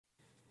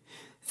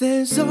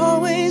There's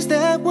always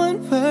that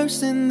one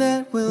person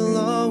that will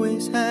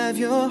always have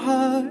your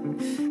heart.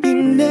 You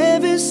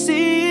never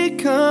see it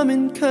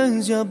coming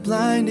 'cause you're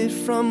blinded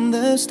from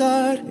the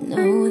start.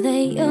 Know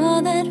that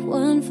you're that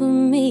one for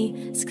me.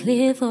 It's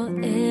clear for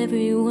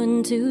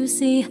everyone to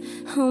see.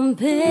 Oh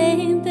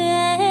baby,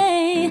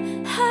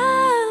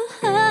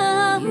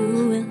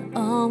 you will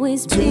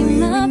always be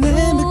my boo.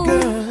 Remember,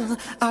 girl,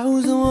 I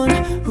was the one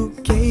who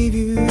gave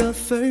you your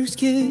first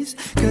kiss.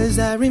 'Cause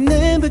I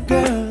remember,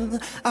 girl,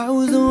 I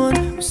was the one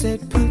who said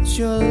put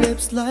your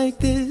lips like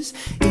this.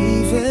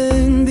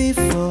 Even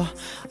before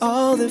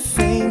all the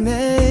fame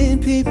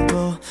and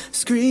people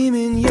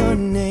screaming your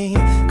name,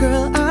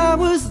 girl, I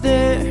was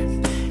there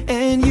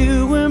and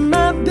you were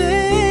my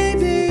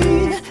baby.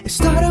 It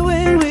started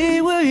when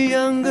we were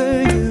younger,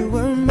 you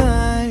were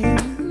mine,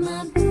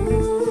 My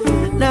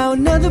boo. now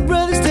another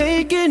brother's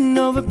taking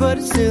over, but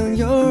it's still in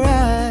your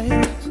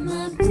eyes.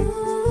 My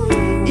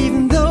boo.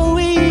 Even though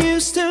we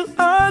used to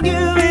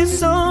argue,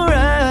 it's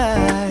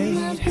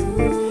alright.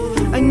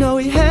 I know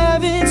we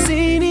haven't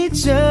seen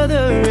each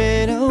other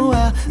in a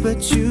while, but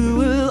you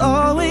will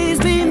always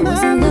be mine. I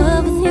was in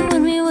love with you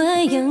when we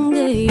were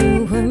younger, you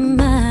were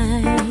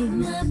mine.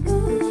 My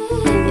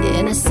boo.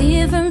 And I see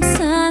it from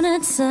time to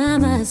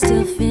time, I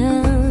still feel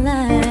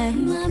like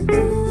my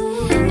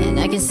boo. And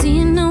I can see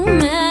it no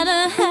matter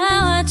how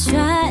I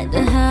try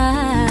to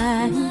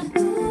hide. My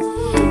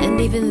boo. And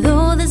even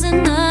though there's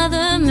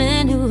another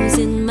man who's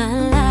in my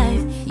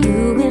life, you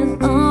will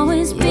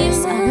always be.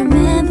 Yes, I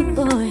remember,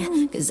 boy,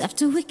 'cause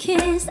after we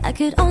kissed, I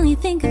could only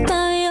think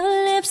about your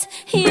lips.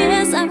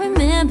 Yes, I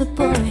remember,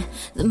 boy,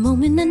 the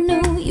moment I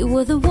knew you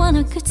were the one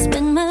I could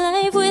spend my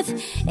life with.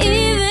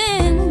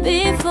 Even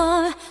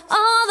before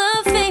all the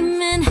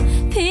fame and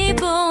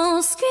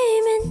people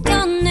screaming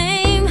your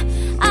name,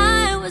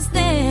 I was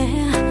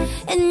there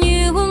and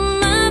you were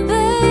my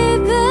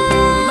baby.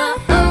 My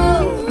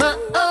oh, my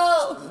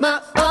oh, my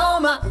oh,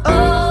 my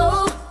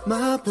oh,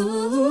 my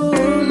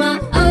boo. My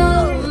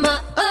oh, my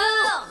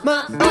oh, My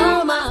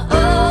oh, my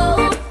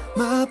oh,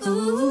 my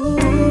boo.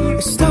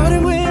 It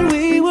started when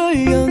we were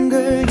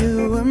younger, you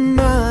were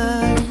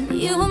mine.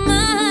 you were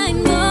mine,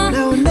 boy.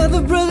 Now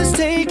another brother's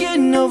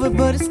taking over,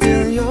 but it's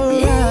still your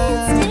It's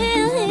right.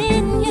 still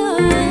in your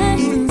eyes.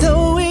 Even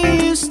though we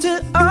used to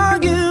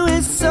argue,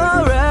 it's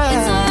alright.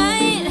 It's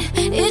alright,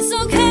 it's I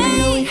know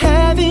okay. we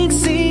haven't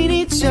seen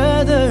each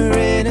other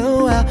in a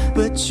while,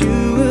 but you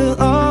will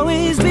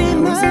always be I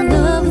was in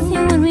love with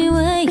you when we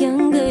were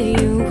younger,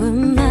 you were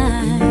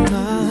mine.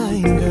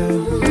 mine,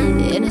 girl.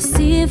 And I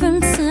see it from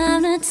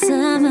time to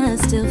time, I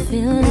still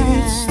feel It's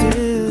like.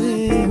 still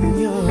in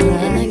your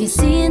And I can eyes.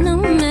 see it no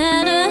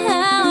matter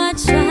how I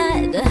try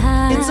to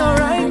hide. It's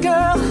alright,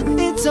 girl.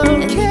 It's And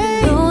okay.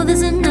 even though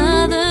there's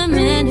another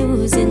man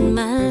who's in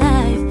my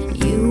life,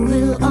 you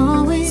will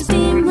always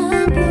be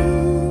my boo.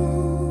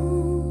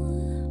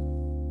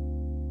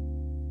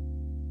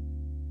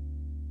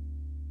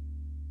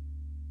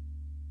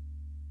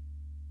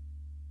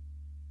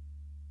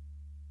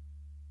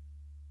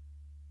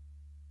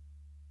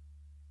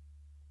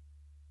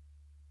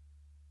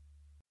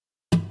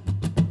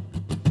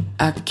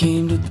 I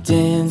came to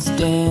dance,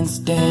 dance,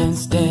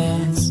 dance,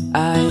 dance.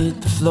 I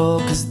hit the floor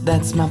 'cause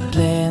that's my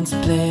plans,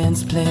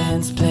 plans,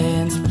 plans,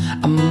 plans.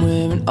 I'm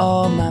wearing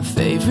all my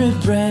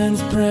favorite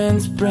brands,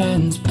 brands,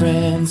 brands,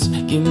 brands.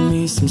 Give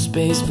me some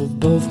space for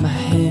both my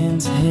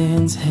hands,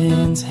 hands,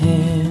 hands,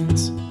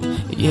 hands.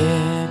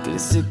 Yeah,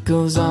 'cause it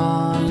goes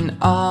on and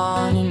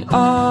on and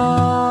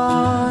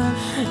on.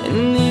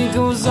 And it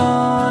goes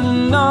on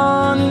and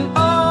on and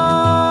on.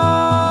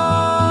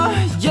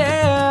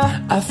 Yeah,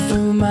 I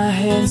threw my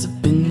hands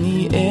up in the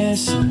air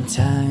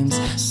sometimes,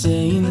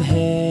 saying,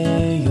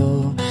 hey,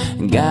 yo,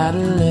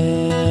 gotta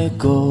let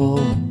go.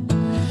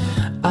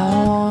 I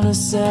wanna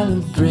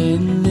celebrate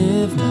and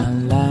live my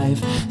life,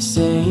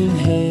 saying,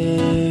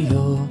 hey,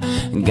 yo,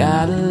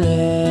 gotta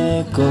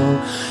let go.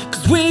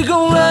 'Cause we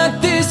gon' rock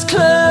this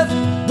club,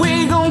 we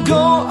gon'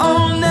 go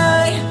all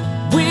night,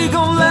 we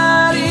gon'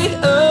 light it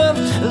up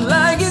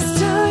like it's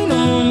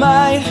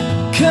dynamite.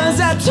 'Cause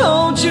I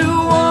told you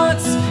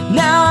once,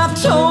 now I've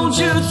told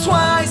you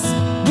twice,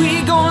 we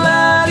gon'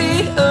 light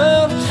it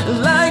up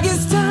like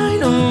it's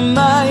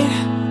dynamite.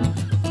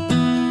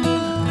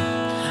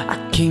 I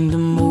came to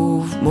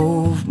move,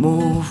 move,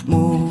 move,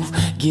 move.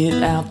 Get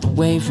out the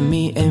way for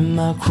me and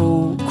my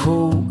crew,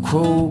 crew,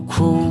 crew,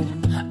 crew.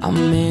 I'm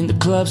in the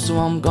club, so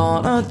I'm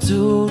gonna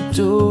do,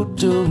 do,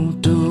 do,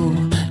 do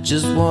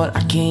just what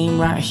I came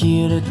right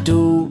here to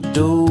do,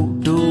 do,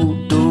 do,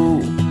 do.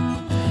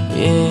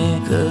 Yeah,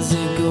 'cause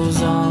it goes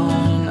on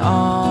and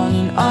on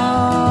and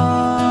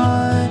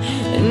on.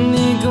 And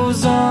it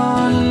goes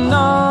on and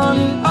on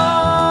and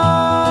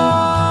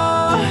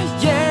on.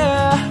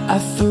 Yeah, I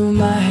threw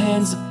my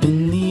hands up in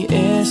the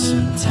air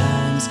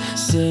sometimes,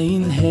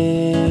 saying,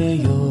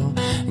 hey, yo,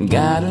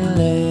 gotta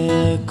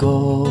let go.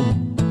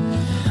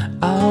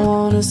 I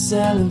wanna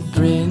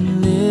celebrate and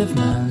live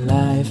my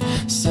life,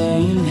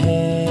 saying,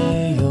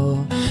 hey, yo,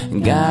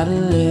 gotta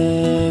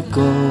let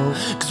go.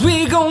 'Cause we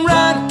gon'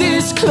 rock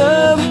this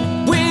club,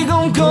 we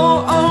gon' go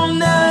on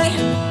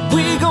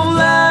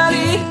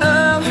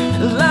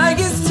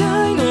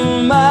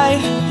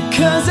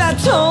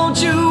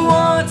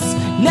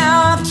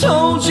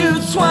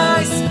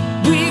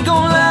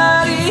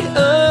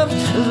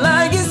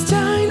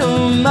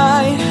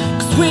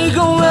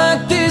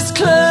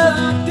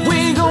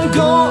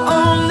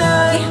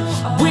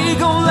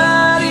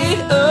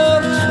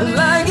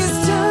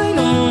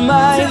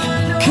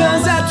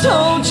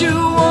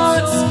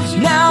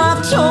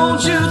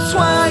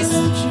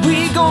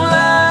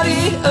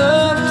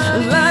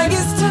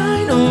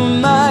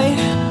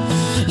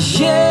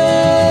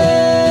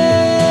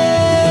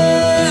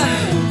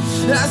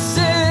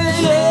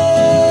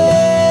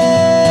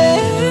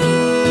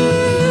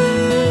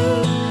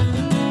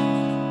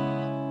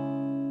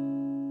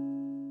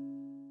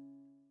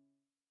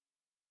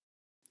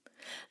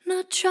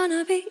Not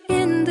tryna be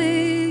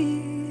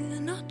indie,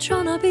 not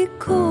tryna be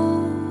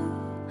cool,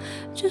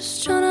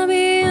 just tryna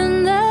be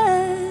in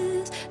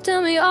this.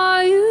 Tell me,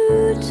 are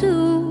you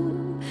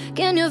too?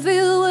 Can you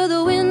feel where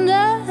the wind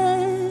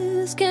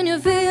is? Can you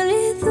feel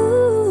it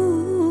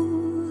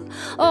through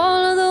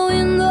all of the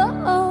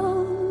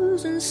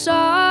windows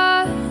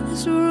inside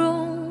this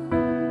room?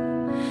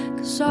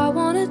 'Cause I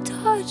wanna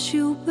touch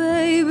you,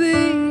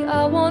 baby,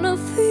 I wanna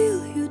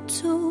feel you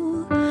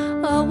too.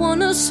 I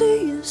wanna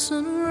see your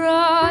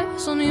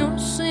sunrise on your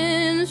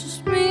sins,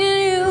 just me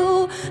and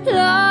you.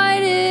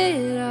 Light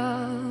it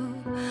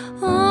up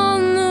on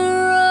the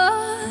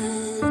run.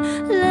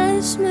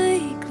 Let's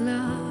make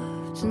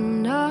love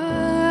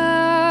tonight.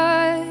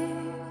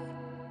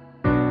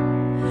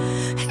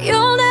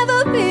 You'll never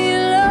be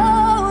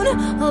alone.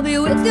 I'll be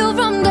with you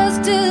from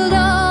dusk till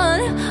dawn.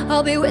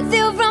 I'll be with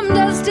you from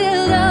dusk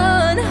till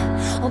dawn.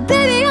 Oh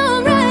baby,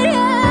 I'm right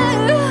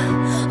here.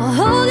 I'll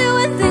hold you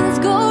when things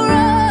go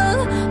wrong.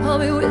 I'll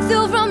be with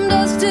you from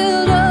dusk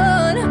till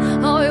dawn.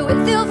 I'll be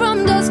with you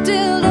from dusk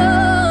till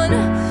dawn.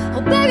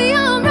 Oh baby,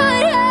 I'm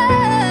right here.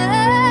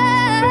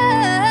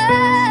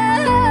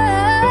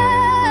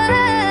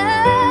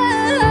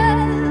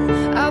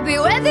 I'll be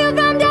with you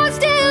from dusk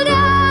till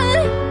dawn.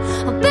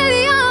 Oh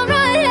baby, I'm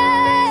right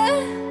here.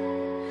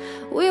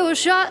 We were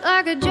shot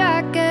like a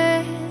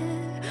jacket,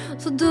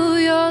 so do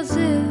your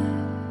zip.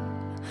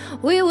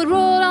 We would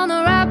roll on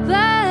the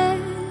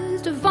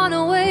rapids to find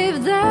a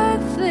wave that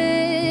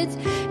fits.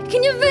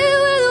 Can you feel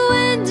where the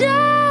wind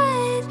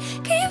dies?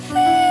 Can you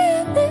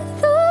feel it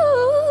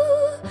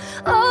through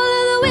all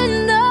of the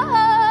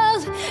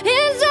windows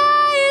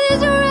inside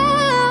this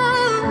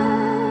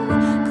room?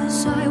 'Cause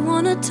I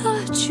wanna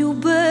touch you,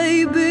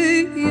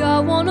 baby, I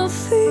wanna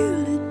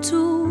feel it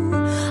too.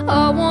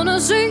 I wanna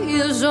see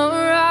your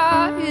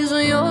sunrise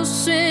and your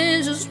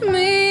sins, just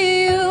me,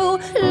 you.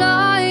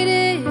 Light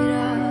it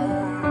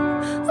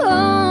up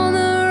on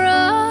the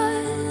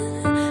run.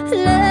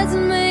 Let's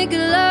make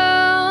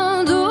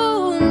love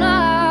tonight.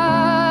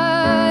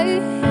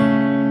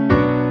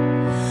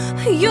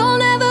 You'll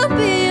never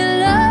be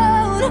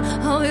alone.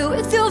 I'll be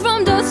with you from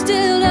dusk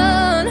till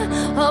dawn.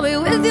 I'll be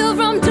with you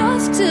from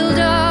dusk till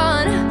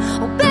dawn.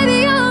 Oh baby,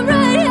 I'm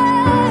right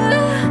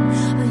here.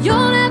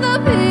 You'll never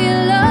be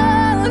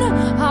alone.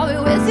 I'll be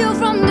with you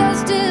from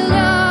dusk till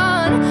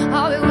dawn.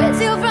 I'll be with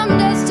you from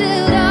dusk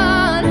till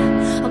dawn.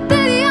 Oh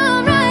baby,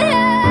 I'm right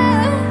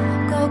here.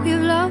 Go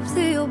give love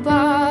to your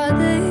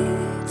body.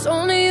 It's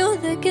only you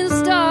that can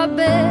stop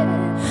it.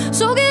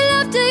 So give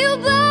love to your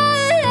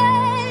body.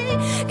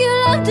 Give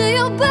love to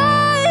your body.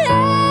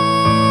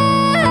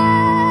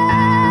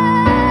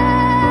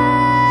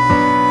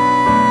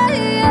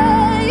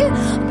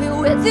 I'll be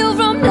with you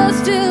from dusk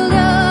till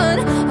dawn.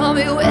 I'll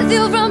be with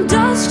you from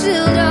dusk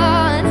till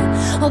dawn.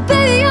 Oh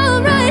baby,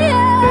 I'm right here.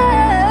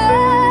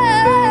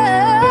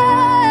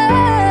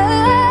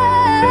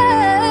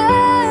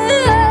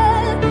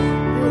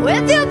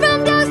 With you from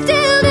dusk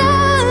till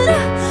dawn.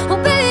 Oh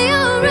baby,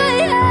 I'm right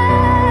here.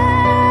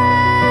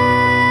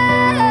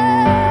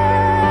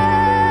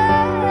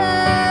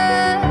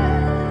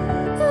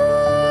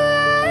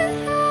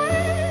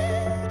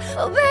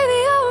 Oh baby,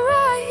 I'm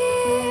right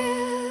here.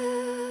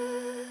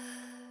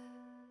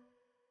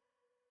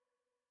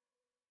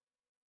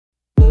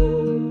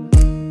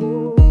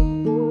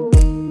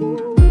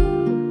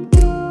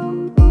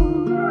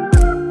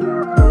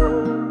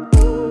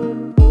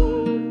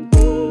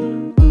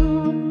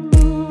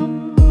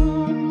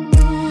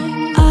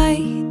 I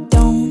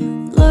don't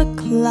look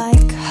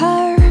like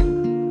her.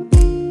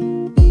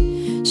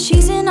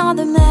 She's in all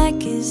the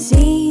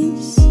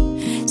magazines,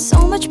 so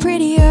much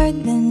prettier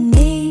than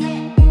me.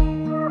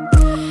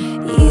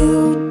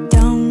 You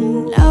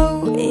don't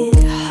know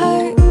it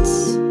hurts,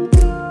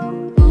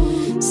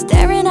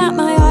 staring at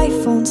my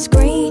iPhone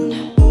screen,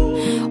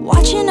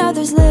 watching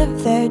others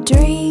live their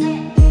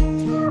dream.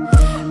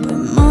 But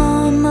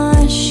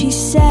mama, she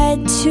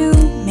said to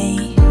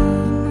me,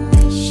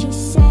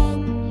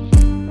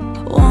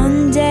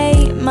 one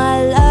day,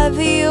 my love,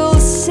 you'll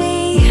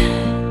see.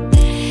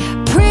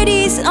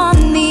 Pretty's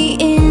on the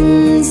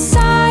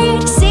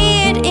inside.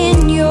 See it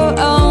in your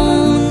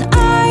own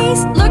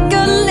eyes. Look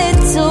a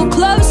little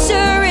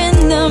closer in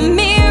the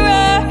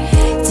mirror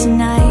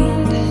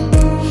tonight.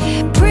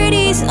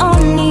 Pretty's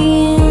on the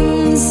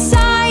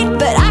inside,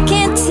 but I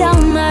can't tell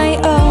my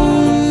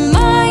own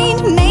mind.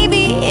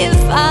 Maybe if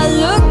I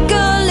look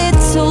a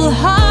little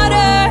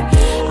harder,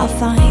 I'll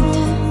find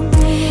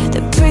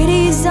the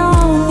pretty's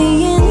on the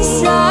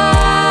inside.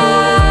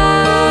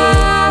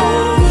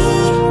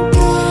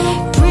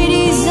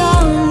 Pretty's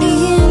on the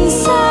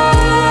inside.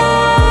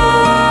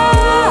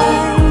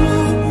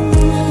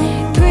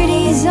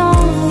 Pretty's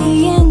on the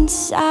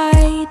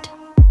inside.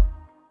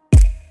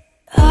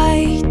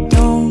 I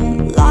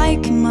don't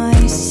like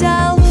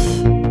myself,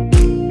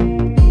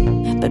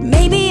 but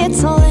maybe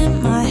it's all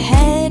in my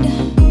head,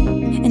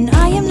 and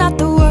I am not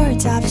the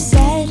words I've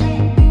said.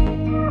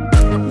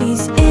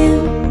 These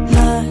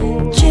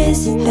images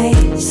they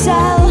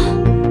sell,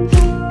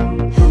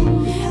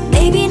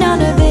 maybe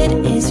none of it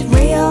is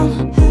real.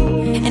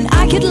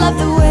 you'd love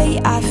the way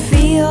I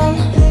feel.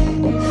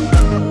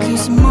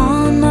 'Cause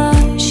mama,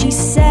 she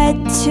said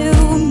to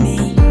me,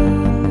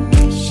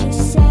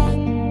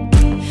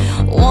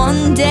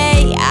 one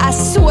day I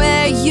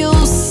swear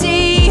you'll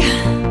see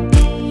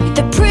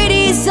the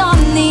pretty's on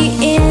the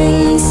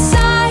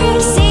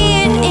inside. See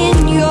it in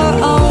your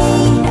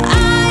own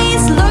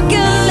eyes. Look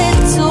a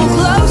little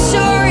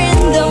closer in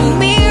the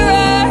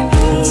mirror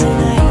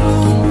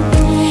tonight.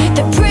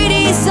 The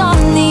pretty's on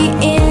the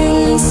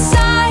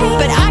inside,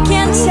 but I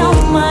can't tell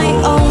my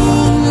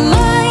own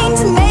mind.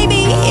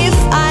 Maybe if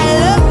I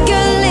look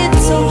a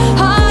little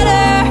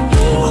harder,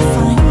 I'll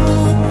find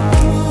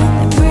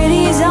the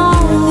pretty's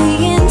on the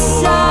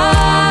inside.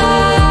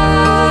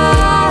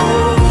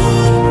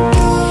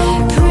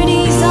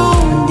 Pretty's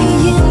on the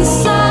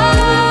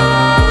inside.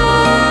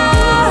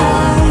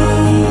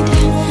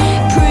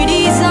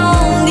 Pretty's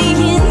on the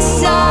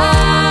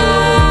inside.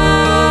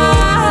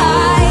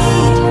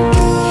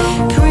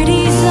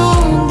 Pretty's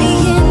on the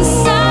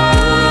inside.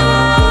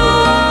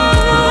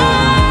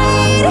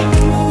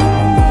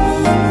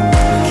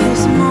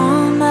 'Cause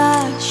mama,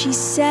 she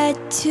said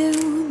to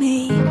me,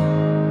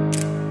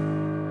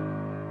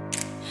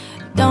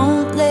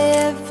 don't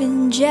live in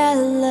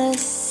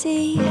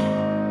jealousy.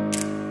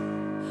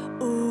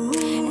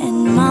 And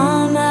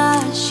mama,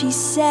 she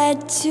said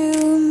to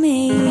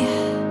me,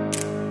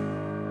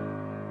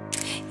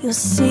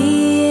 you'll see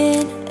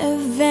it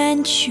eventually.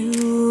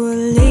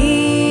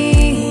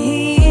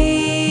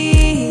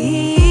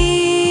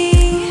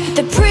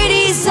 The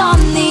pretty's on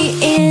the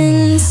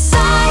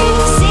inside.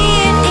 See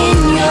it in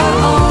your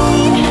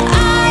own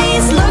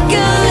eyes. Look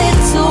a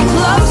little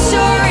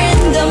closer in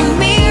the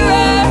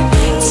mirror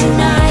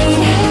tonight.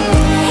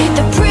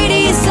 The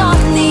pretty's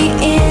on the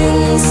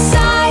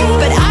inside,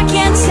 but I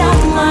can't tell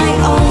my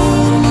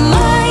own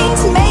mind.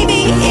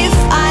 Maybe if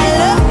I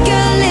look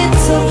a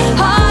little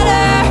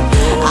harder,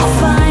 I'll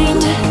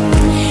find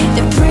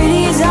the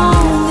pretty's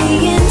on the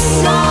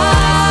inside.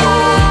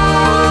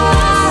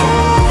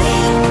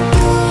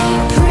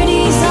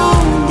 Pretty's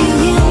on the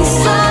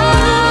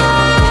inside.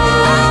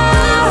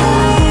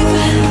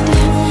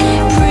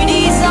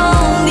 Pretty's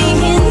on the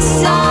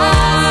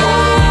inside.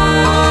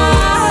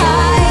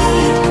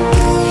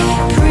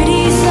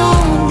 Pretty's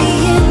on the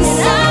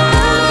inside.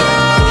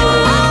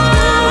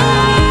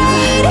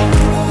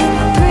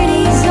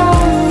 Pretty's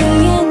on the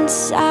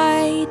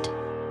inside.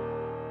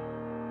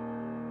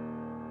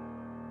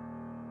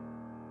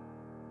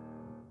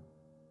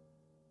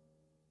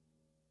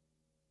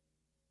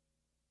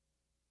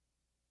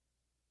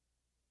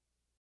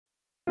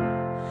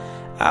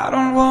 I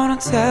don't wanna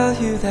tell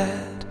you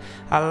that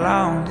I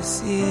long to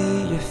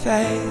see your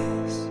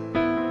face.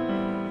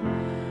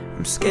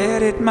 I'm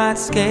scared it might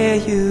scare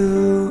you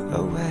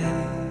away.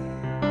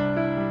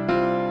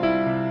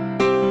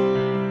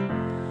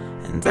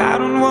 And I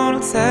don't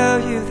wanna tell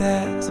you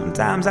that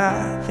sometimes I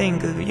think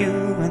of you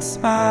and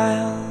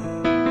smile.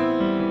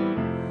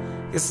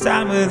 'Cause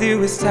time with you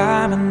is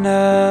time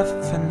enough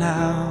for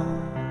now.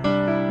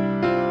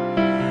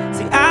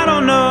 See, I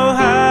don't know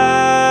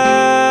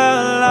how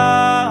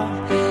long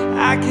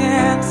I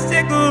can't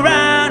stick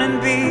around and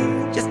be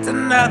just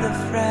another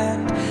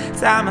friend,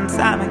 time and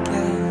time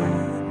again,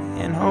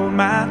 and hold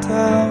my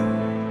tongue.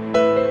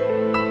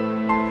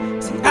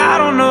 See, I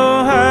don't know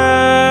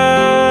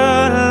how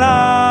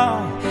long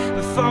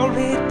before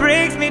it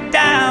breaks me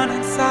down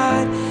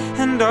inside,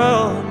 and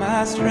all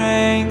my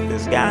strength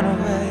has gone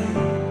away.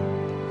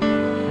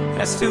 And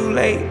it's too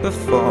late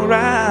before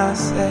I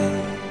say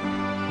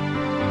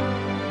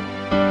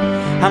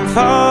I'm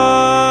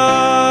falling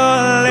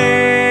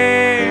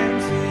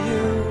for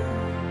you.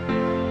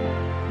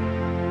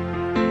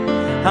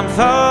 I'm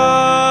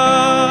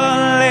falling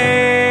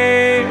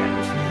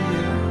for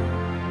you.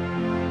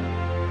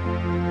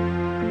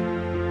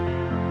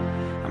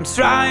 I'm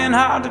trying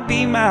hard to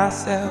be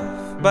myself,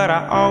 but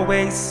I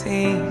always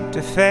seem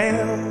to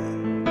fail.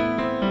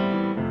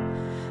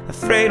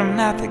 Afraid I'm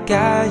not the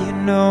guy you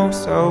know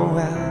so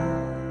well.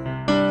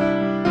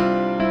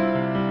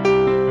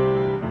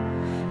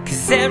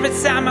 'Cause every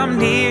time I'm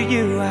near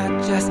you,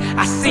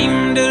 I seem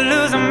to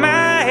lose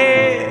my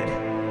head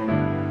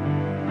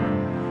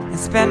and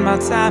spend my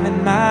time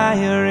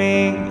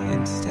admiring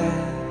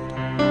instead.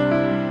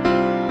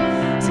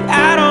 See,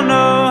 I don't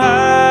know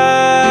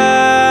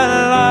how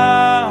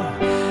long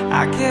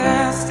I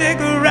can stick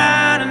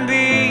around and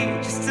be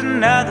just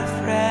another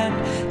friend,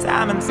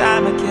 time and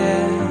time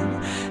again,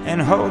 and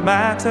hold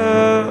my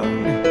tongue.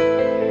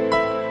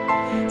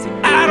 See,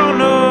 I don't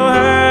know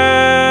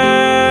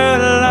how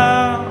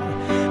long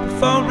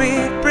before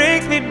it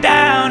breaks me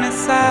down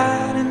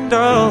inside, and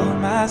all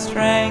my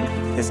strength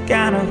has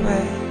gone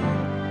away.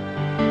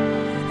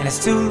 And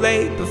it's too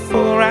late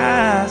before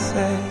I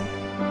say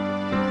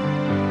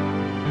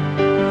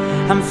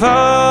I'm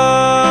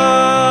falling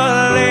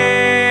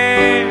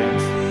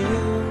for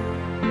you.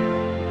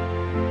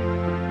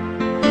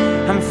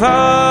 I'm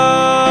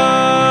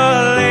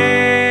falling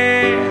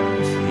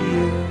for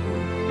you.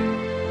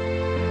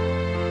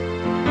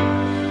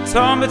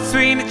 Torn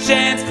between a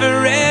chance for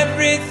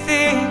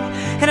everything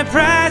and a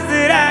price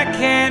that I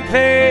can't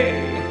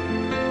pay.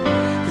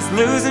 'Cause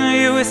losing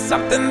you is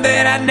something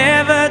that I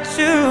never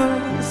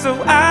choose, so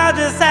I'll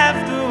just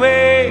have to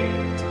wait.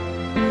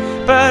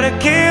 But it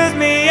kills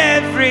me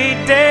every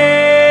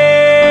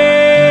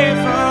day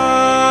falling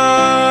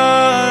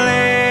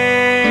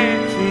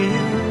for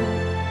you,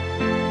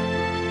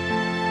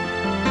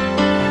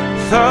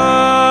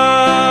 falling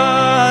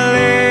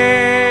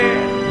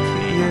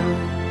for you,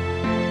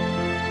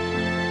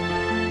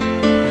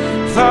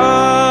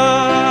 falling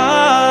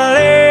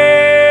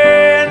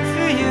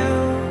for you.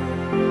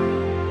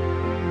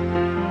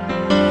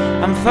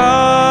 I'm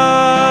falling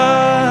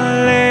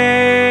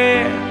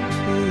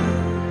for you.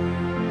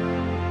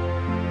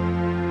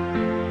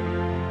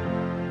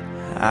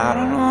 I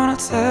don't wanna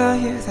tell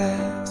you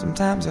that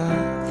sometimes I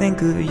think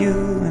of you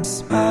and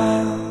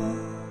smile.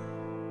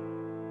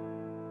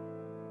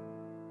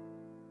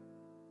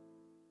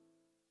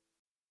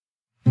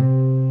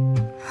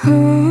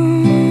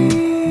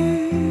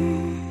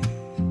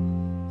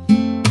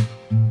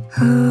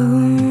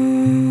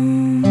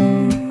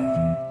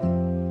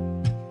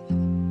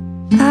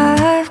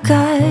 I've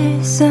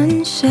got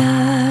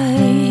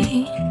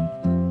sunshine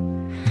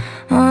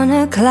on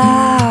a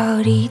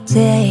cloudy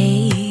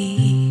day.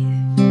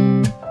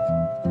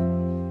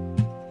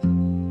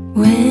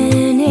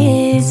 When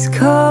it's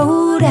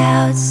cold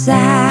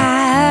outside,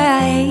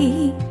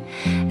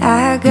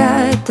 I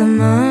got the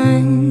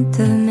month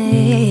of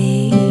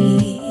May.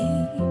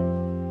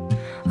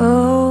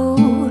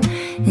 Oh,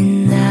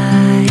 and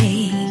I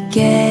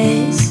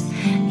guess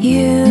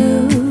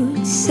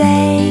you'd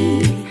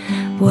say,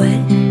 what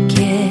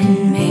can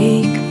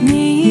make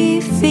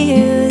me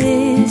feel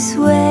this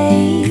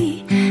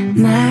way,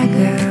 my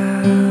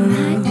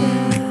girl,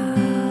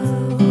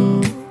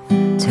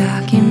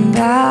 talking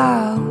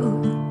about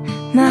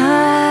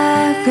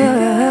my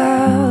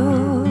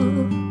girl.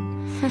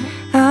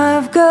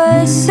 I've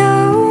got so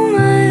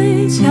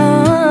much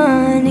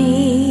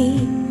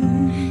honey,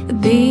 the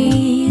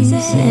bees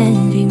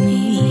envy me.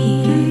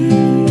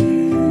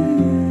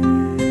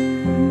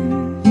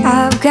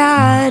 I've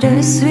got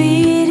a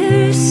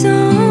sweeter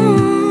song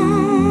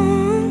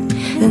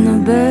than the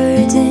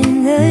birds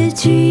in the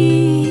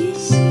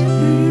trees.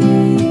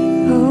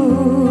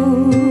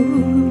 Oh,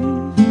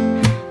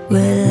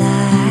 well, I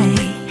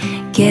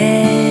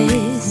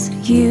guess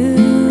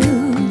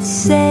you'd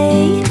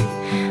say,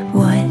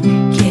 what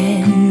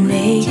can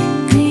make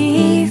me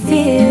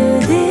feel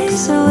this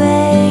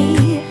way,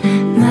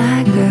 my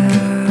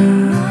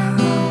girl,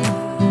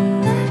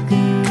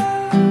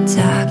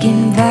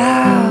 talking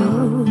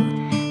about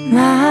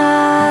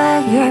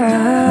my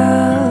girl.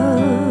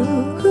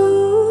 Ooh,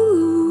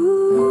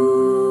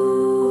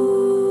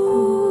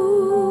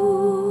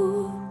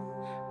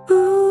 ooh.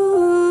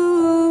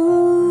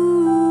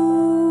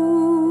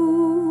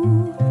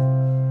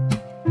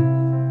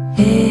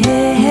 Hey,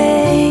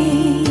 hey,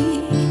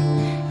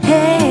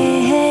 hey,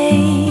 hey.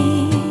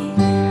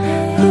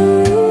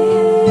 Ooh,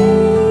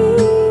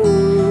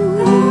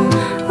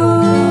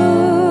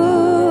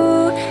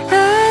 ooh. I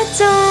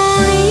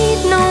don't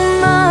need no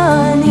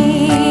money,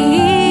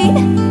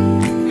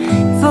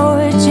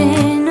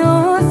 fortune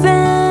or fame.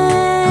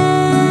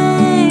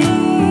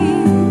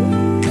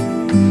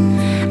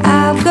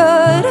 I've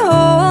got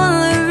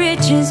all the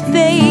riches,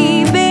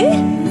 baby,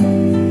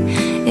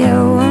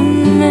 yeah,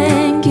 one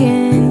man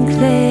can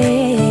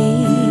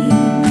claim.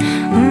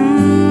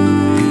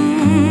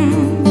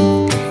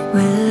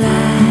 Well, I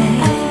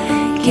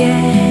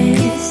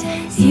guess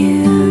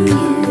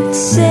you'd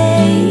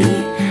say,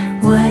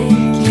 what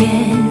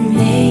can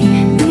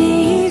make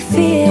me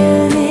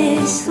feel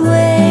this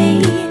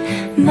way,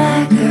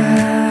 my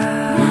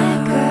girl,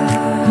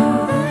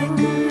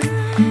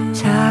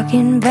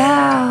 talking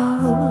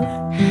about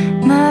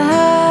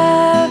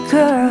my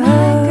girl.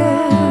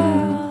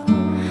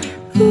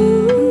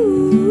 Ooh.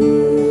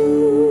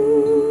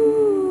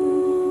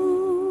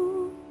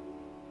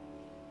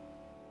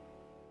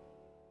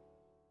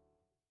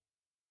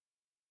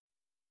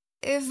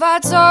 If I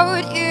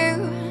told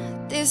you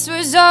this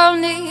was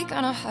only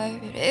gonna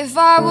hurt, if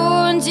I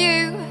warned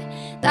you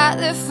that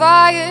the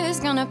fire's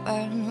gonna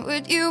burn,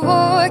 would you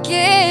walk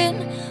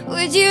in?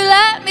 Would you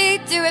let me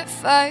do it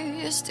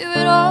first? Do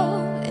it all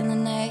in the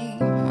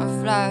name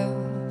of love.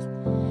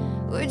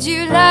 Would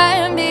you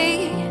let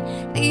me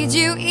lead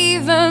you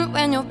even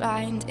when you're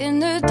blind? In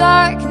the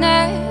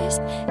darkness,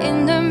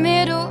 in the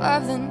middle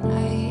of the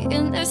night,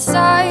 in the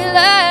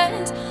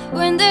silence,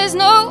 when there's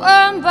no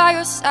one by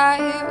your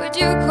side, would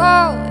you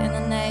call in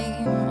the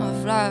name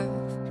of love?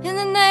 In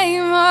the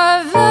name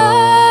of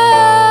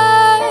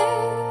love,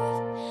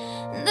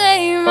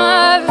 name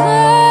of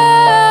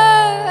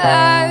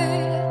love,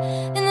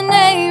 in the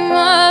name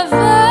of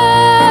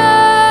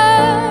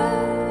love,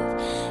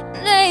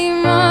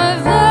 name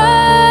of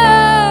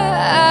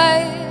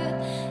love,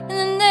 in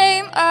the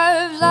name of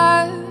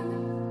love.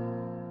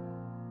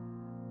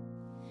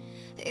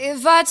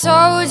 If I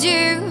told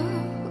you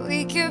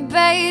we could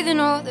bathe in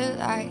all the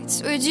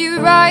lights, would you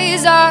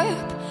rise up,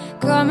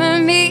 come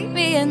and meet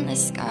me in the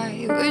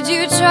sky? Would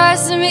you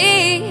trust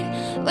me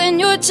When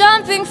you're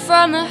jumping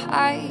from the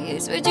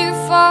heights, would you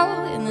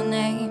fall in the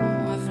name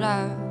of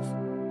love?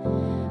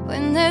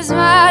 When there's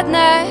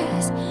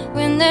madness,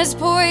 when there's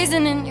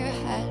poison in your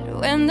head,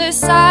 when the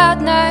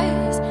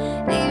sadness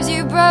leaves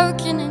you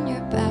broken in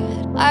your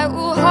bed, I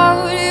will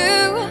hold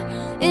you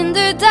in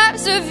the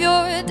depths of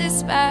your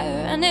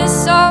despair. And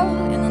it's all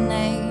in the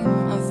name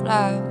of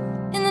love.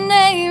 In the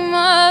name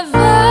of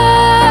love,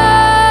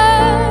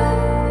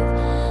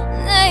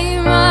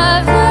 name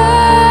of love,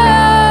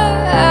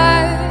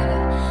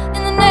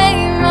 in the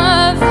name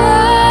of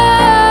love,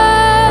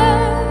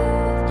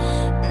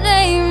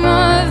 name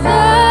of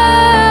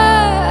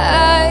love,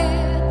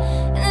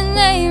 in the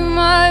name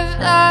of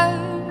love.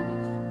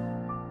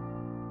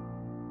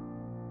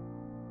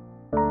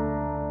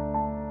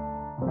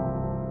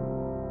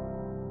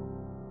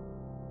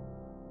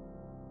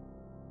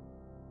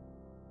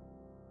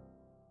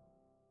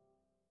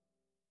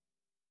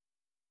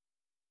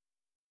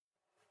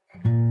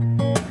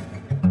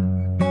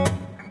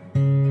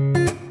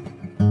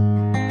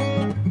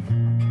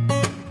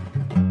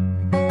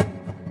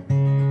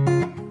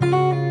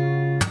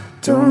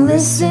 Don't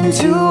listen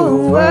to a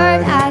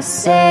word I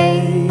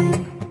say.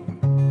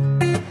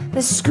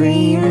 The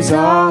screams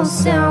all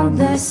sound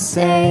the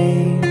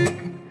same.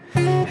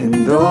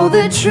 And though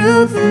the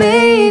truth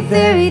may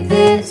vary,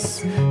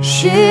 this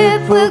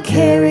ship will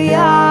carry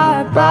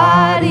our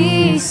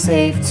bodies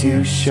safe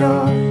to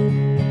shore.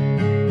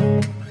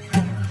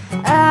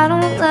 I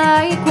don't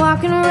like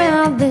walking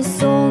around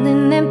this old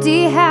and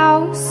empty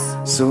house,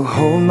 so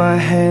hold my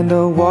hand,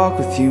 I'll walk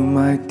with you,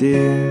 my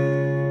dear.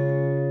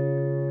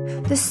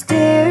 The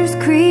stairs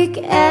creak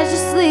as you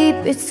sleep,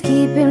 it's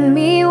keeping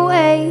me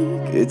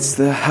awake. It's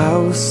the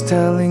house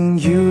telling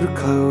you to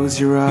close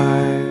your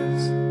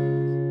eyes.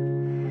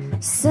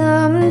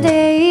 Some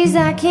days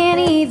I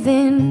can't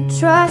even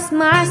trust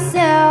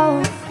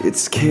myself.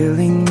 It's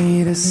killing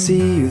me to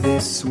see you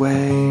this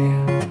way.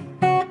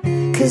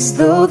 'Cause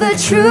though the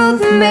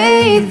truth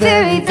may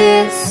vary,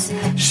 this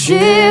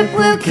ship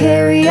will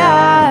carry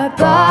our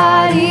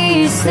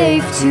bodies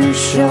safe to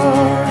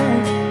shore.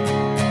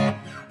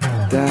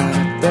 Da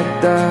da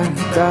da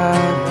da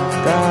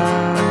da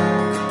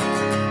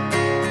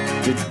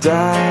da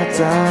da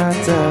da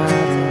da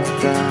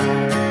da.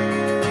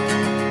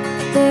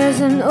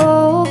 There's an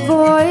old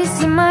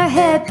voice in my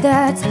head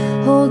that's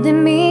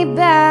holding me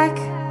back.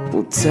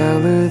 We'll tell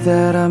her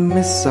that I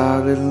miss our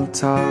little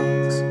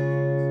talks.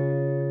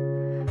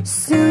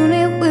 Soon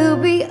it will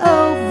be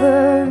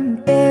over,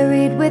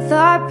 buried with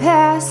our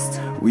past.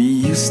 We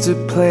used to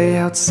play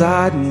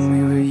outside when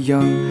we were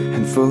young,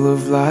 and full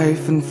of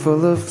life and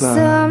full of love.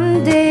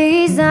 Some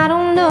days I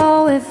don't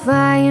know if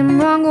I am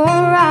wrong or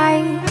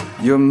right.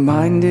 Your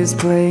mind is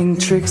playing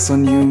tricks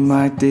on you,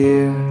 my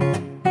dear.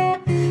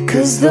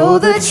 'Cause though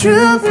the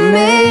truth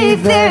may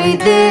vary,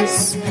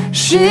 this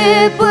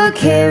ship will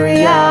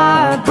carry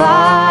our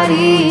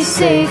bodies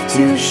safe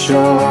to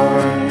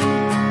shore.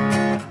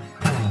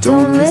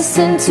 Don't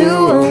listen to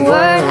a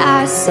word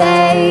I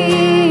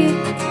say.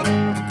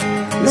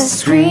 The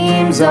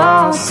screams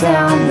all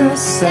sound the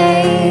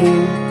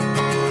same.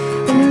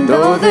 And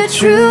though the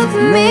truth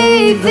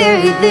may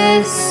vary,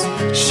 this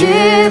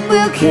ship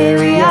will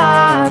carry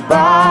our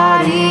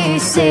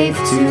bodies safe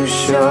to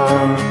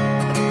shore.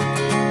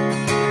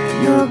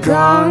 You're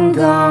gone,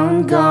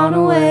 gone, gone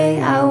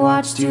away. I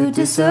watched you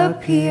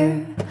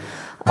disappear.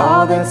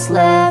 All that's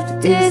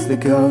left is the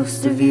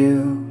ghost of you.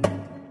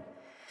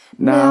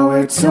 Now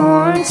we're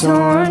torn,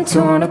 torn,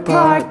 torn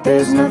apart.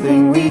 There's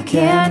nothing we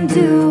can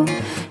do.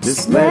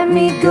 Just let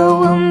me go,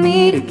 we'll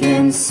meet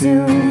again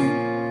soon.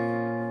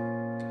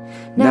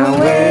 Now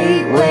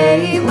wait,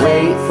 wait,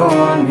 wait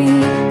for me.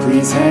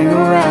 Please hang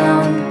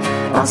around.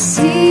 I'll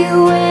see you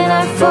when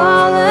I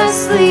fall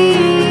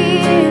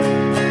asleep.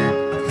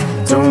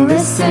 Don't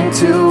listen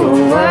to a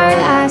word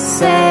I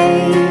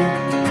say.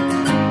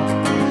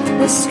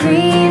 The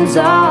screams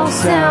all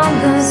sound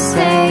the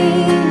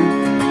same.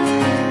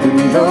 And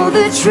though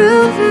the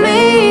truth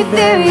may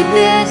vary,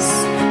 this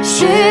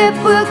ship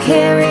will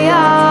carry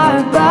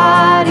our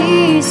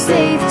bodies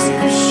safe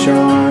to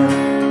shore.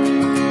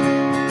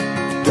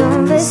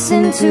 Don't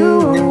listen to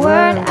a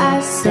word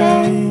I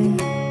say.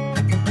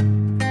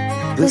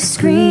 The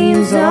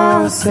screams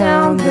all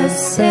sound the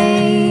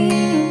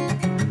same.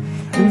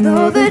 And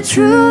though the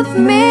truth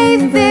may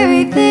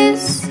vary,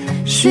 this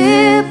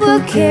ship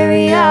will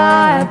carry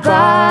our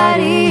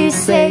bodies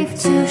safe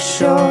to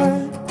shore.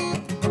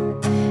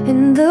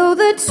 And though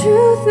the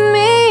truth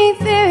may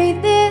vary,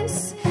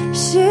 this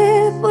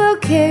ship will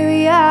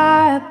carry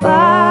our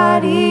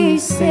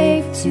bodies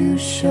safe to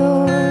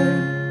shore.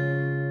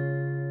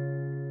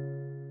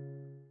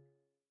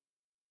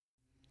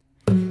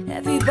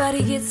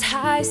 Everybody gets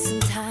high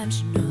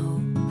sometimes, you know.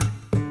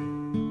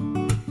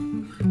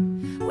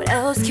 What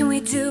else can we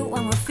do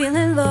when we're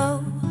feeling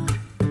low?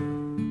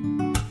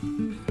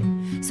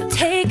 So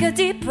take a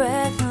deep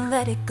breath and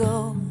let it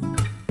go.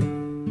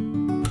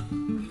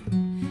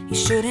 You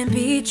shouldn't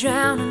be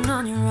drowning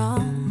on your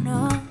own,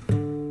 no.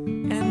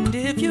 And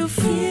if you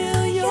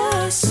feel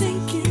you're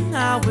sinking,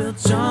 I I will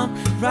jump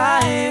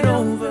right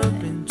over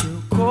into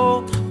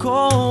cold,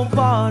 cold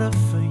water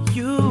for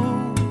you.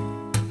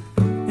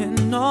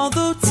 And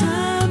although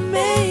time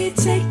may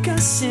take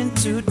us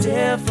into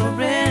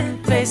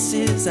different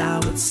places, I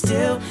would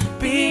still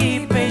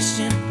be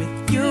patient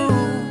with you.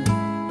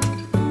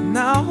 And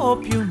I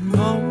hope you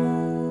know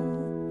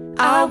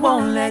I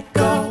won't let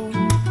go.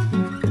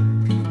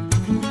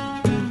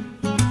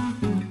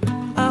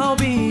 I'll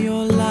be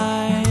your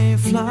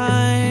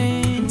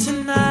lifeline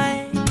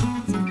tonight.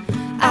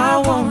 I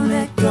won't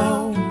let go.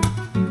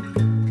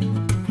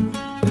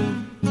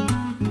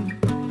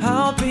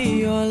 I'll be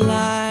your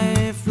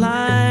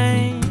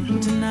lifeline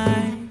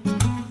tonight.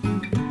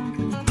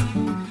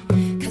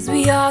 'Cause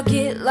we all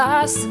get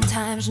lost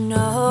sometimes, you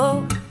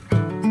know.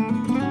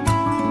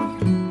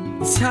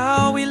 It's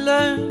how we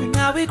learn and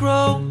how we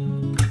grow.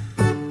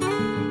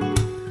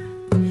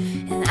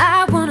 And I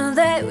wanna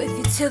lay with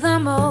you till the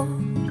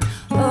morning.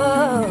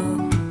 Oh,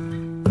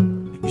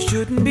 You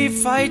shouldn't be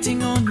fighting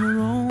on your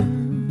own.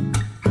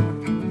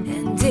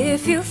 and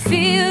if you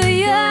feel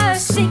you're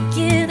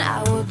sinking,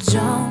 I will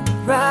jump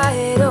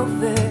right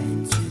over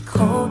into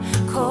cold,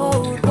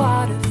 cold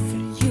water for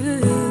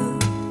you.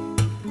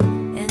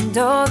 And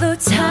although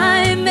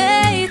time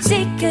may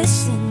take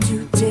us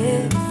into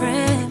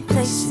different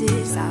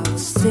places, I will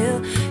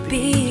still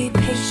be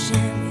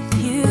patient with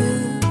you.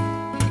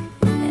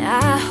 And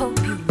I hope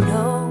you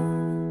know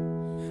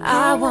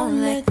I won't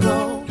let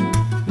go.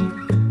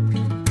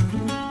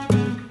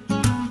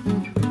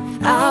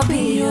 I'll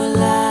be your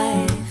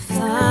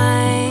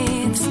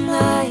lifeline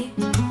tonight.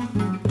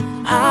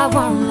 I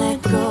won't let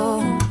go.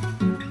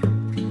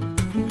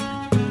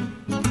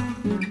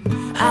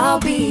 I'll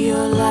be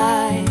your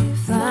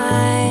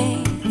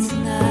lifeline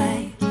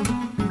tonight.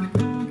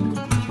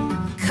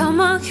 Come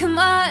on,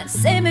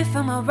 save me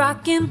from a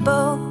rocking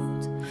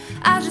boat.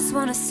 I just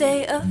wanna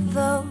stay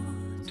afloat.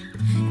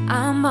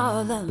 I'm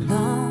all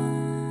alone.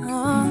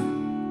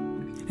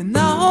 And I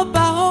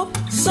hope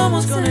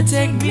someone's gonna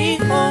take me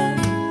home,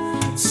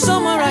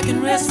 somewhere I can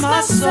rest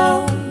my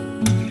soul.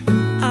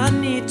 I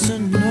need to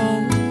know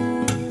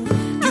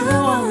you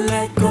won't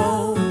let go.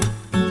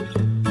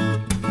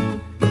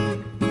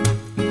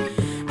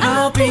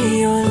 I'll be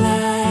your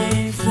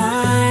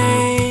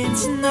lifeline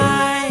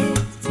tonight.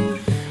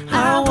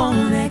 I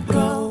won't let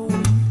go.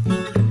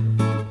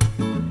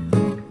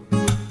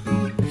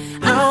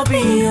 I'll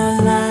be your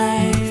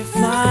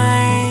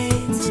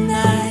lifeline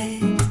tonight.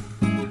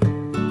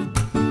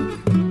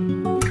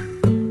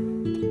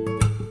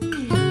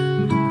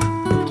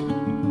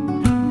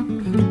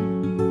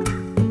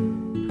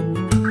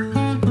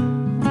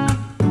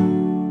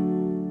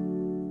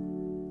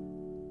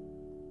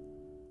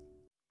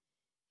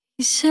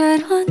 You said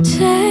one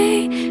day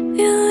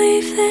we'll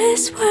leave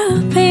this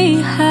world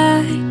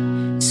behind,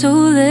 so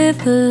live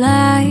the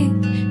life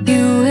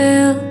you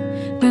will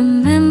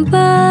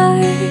remember.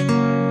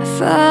 My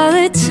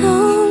father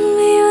told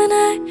me when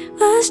I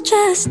was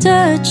just a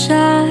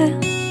child,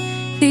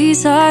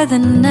 these are the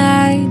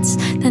nights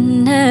that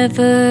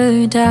never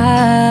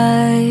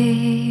die.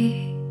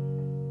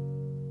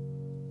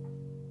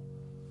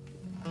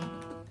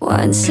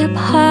 Once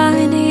upon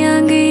a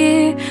younger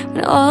year,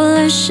 when all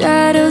our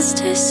shadows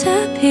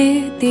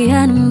disappeared, the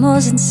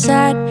animals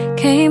inside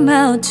came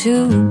out to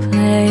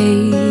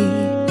play.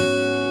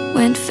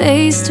 Went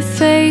face to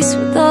face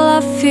with all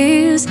our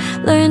fears,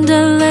 learned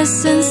our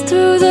lessons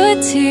through the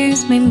tears,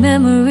 made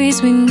memories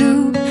we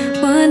knew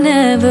would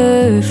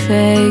never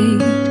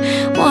fade.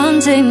 One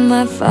day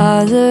my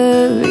father,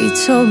 he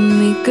told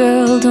me,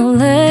 girl, don't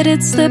let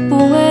it slip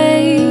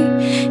away.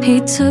 He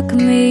took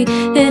me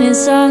in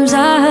his arms, I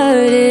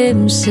heard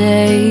him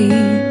say,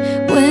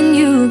 when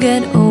you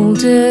get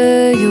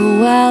older, your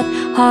wild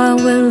heart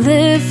will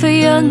live for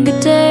younger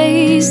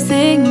days.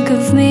 Think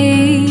of me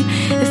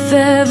if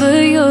ever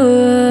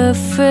you're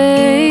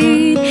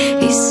afraid.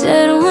 He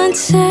said one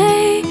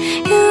day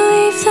you'll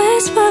leave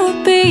this world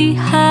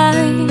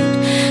behind,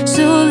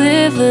 so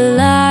live a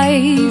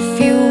life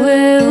you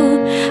will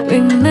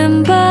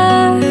remember.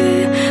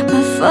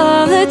 My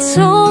father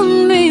told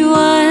me when I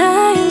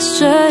was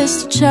just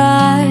a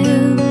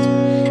child,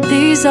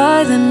 these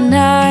are the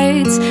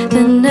nights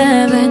that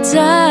never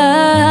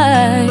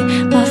die.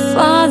 My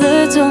father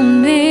told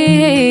me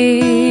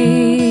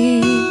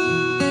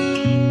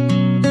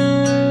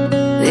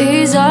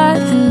these are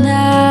the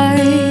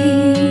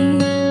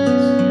nights.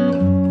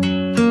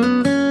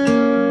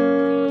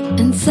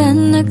 And then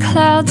the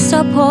clouds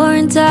stop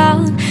pouring down,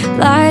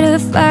 light a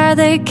fire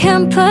they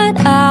can't put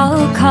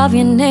out, carve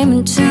your name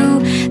into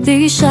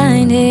these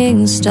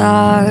shining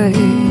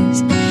stars.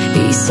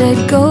 He said,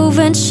 go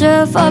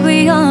venture far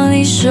beyond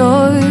these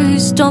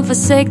shores, don't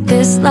forsake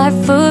this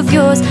life of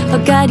yours,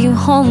 I'll guide you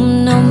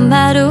home no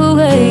matter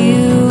where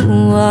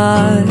you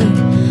are.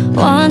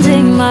 One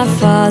day my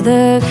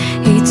father,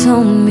 he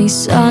told me,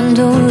 son,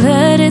 don't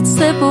let it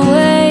slip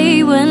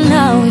away. When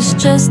I was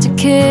just a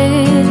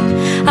kid,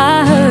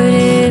 I heard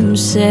him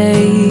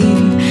say,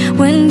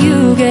 when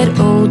you get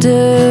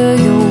older,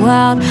 your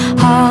wild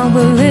heart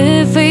will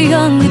live for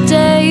younger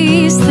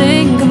days.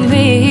 Think of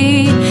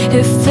me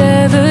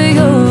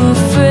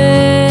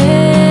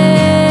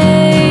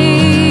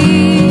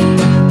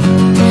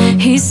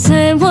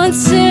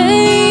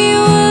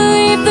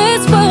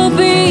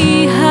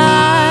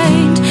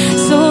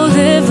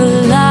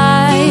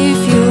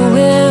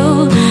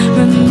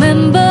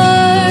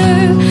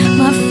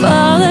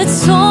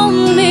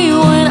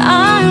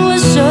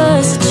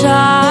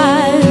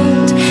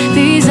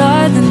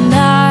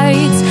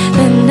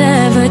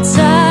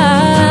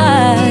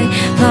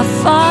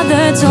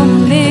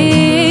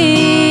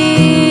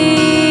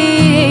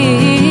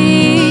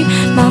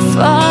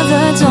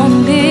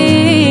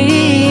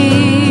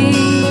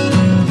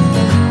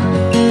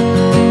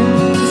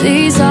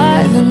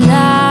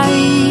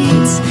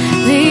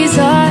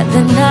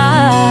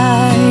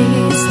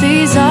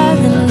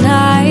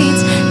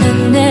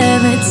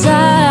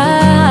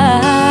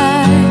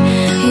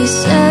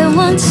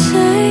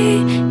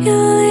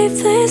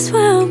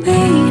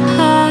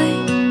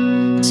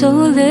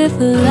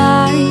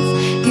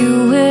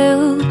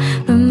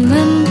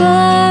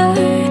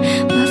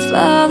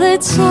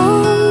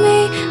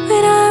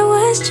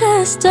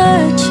just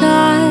a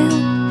child.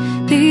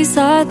 These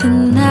are the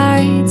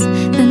nights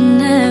that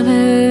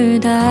never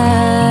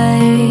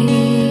die.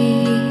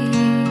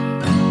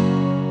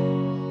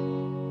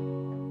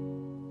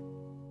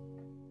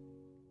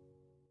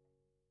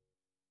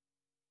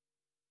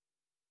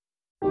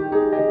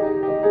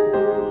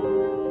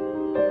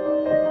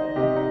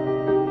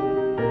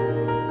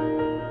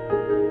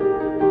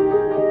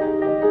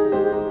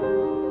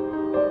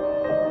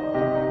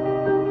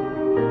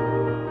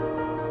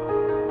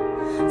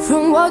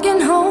 From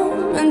walking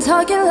home and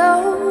talking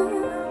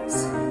lows,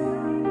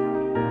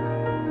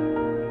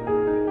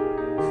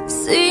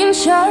 seeing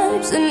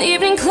sharps in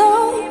evening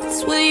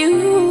clothes with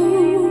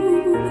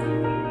you,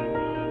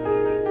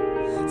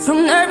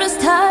 from nervous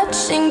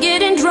touch and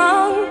getting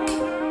drunk,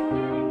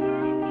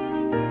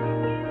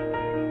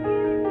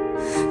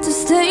 to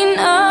staying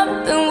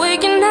up and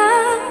waking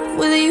up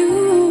with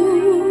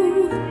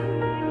you.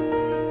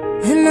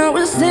 And now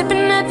we're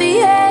slipping at the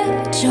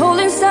edge,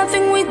 holding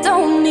something we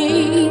don't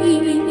need.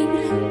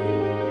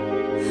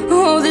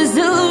 Oh, this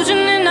illusion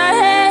in our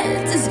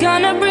heads is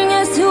gonna bring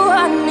us to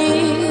our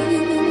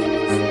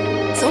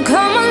knees. So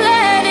come on,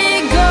 let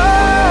it go,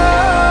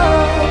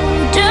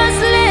 just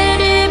let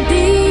it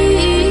be.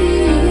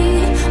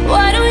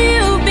 Why don't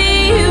you be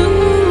you,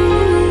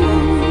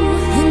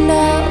 and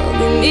I'll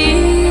be me.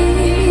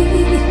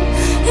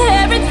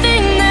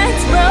 Everything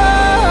that's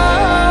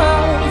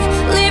rough,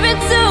 leave it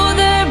to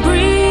the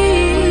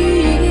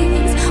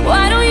breeze.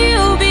 Why don't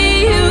you be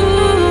you,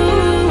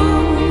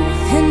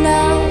 and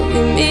I'll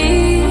be me.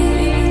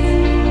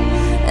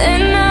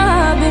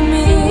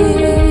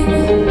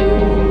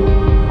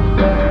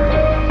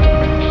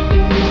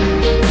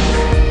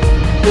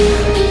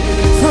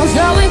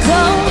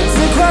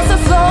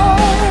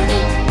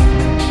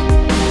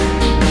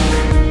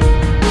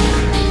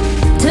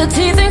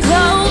 Teeth and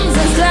clothes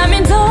and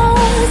slamming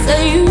doors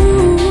at you.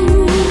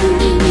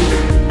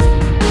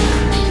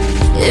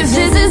 If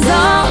this is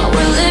all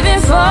we're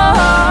living for,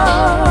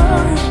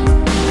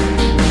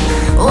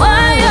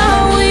 why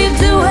are we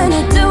doing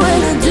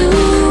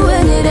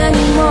it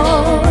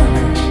anymore?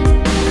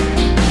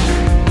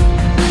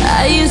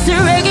 I used to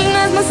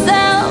recognize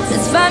myself.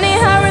 It's funny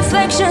how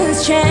reflections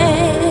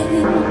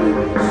change,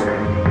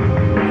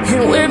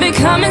 and we're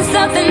becoming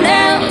something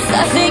else.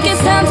 I think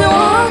it's time to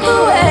walk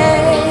away.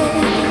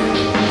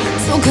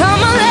 So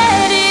come on,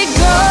 let it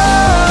go,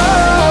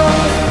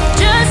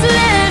 just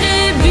let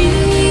it be.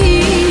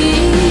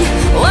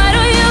 Why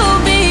don't you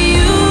be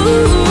you,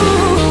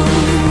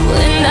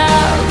 and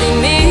I'll be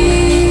me.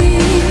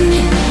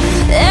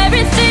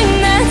 Everything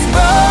that's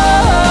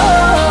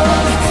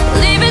broke,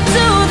 leave it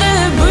to the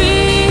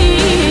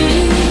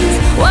breeze.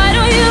 Why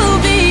don't you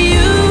be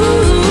you,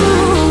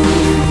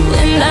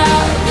 and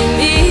I'll be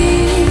me,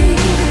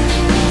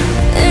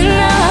 and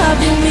I'll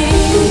be me.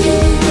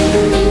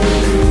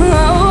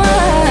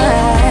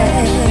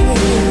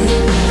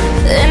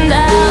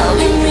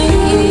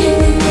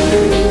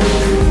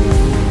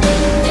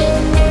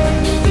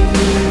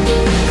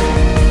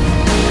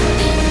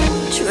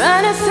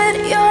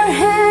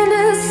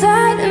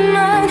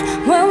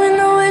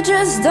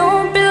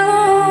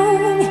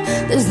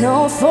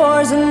 No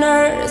force on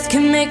earth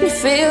can make me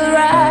feel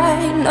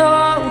right.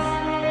 No,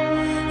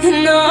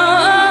 no.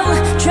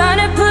 Trying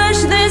to push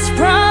this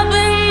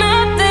problem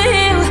up the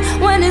hill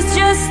when it's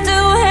just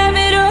too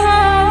heavy to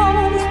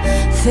hold.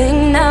 Think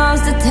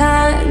now's the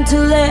time to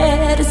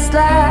let it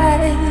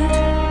slide.